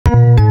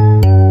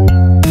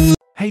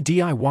Hey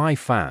DIY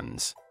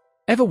fans!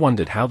 Ever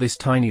wondered how this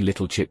tiny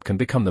little chip can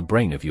become the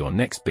brain of your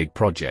next big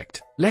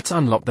project? Let's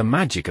unlock the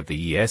magic of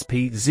the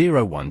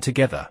ESP-01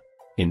 together.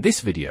 In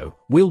this video,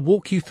 we'll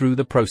walk you through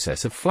the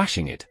process of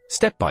flashing it,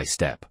 step by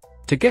step.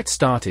 To get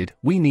started,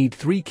 we need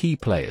three key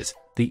players,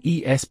 the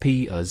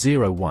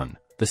ESP-01,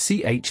 the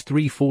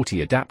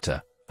CH340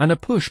 adapter, and a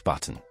push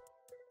button.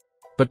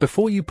 But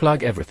before you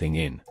plug everything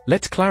in,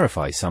 let's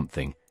clarify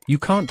something. You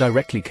can't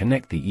directly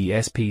connect the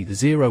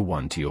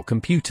ESP-01 to your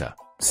computer.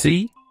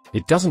 See?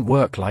 It doesn't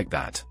work like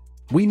that.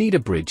 We need a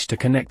bridge to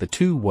connect the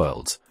two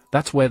worlds.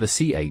 That's where the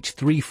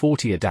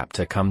CH340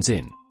 adapter comes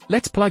in.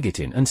 Let's plug it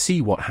in and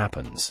see what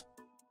happens.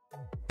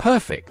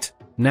 Perfect!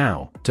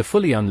 Now, to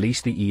fully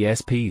unleash the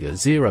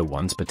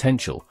ESP-01's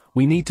potential,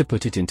 we need to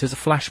put it into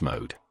flash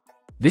mode.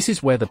 This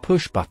is where the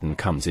push button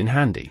comes in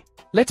handy.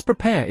 Let's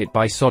prepare it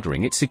by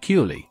soldering it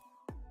securely.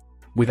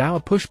 With our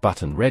push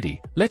button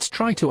ready, let's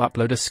try to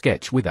upload a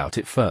sketch without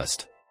it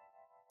first.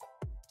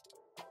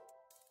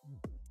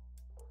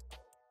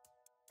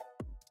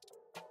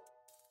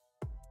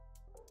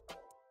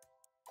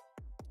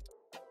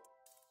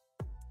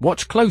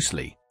 Watch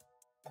closely.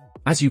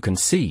 As you can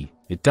see,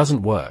 it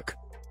doesn't work.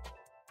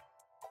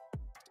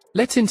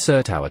 Let's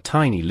insert our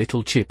tiny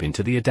little chip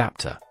into the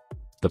adapter.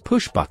 The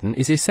push button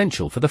is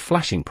essential for the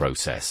flashing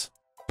process.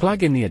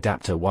 Plug in the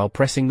adapter while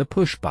pressing the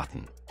push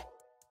button.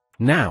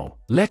 Now,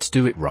 let's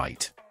do it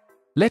right.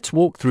 Let's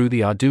walk through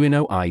the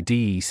Arduino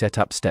IDE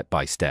setup step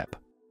by step.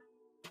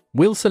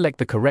 We'll select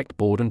the correct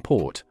board and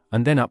port,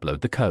 and then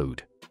upload the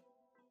code.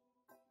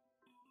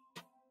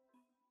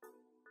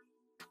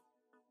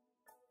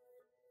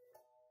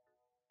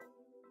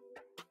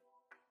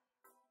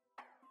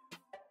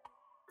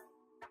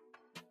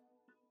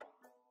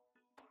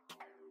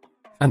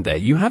 And there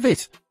you have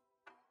it!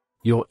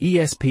 Your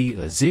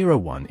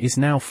ESP-01 is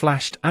now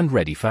flashed and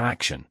ready for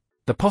action.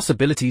 The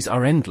possibilities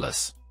are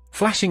endless.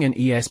 Flashing an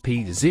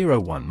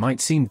ESP-01 might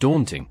seem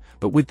daunting,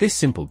 but with this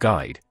simple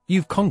guide,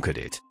 you've conquered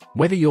it.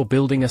 Whether you're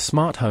building a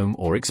smart home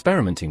or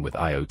experimenting with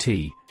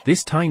IoT,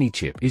 this tiny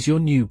chip is your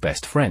new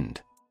best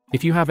friend.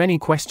 If you have any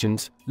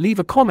questions, leave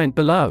a comment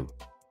below.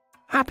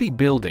 Happy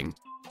building!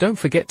 Don't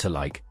forget to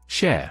like,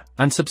 share,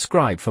 and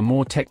subscribe for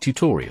more tech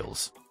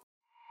tutorials.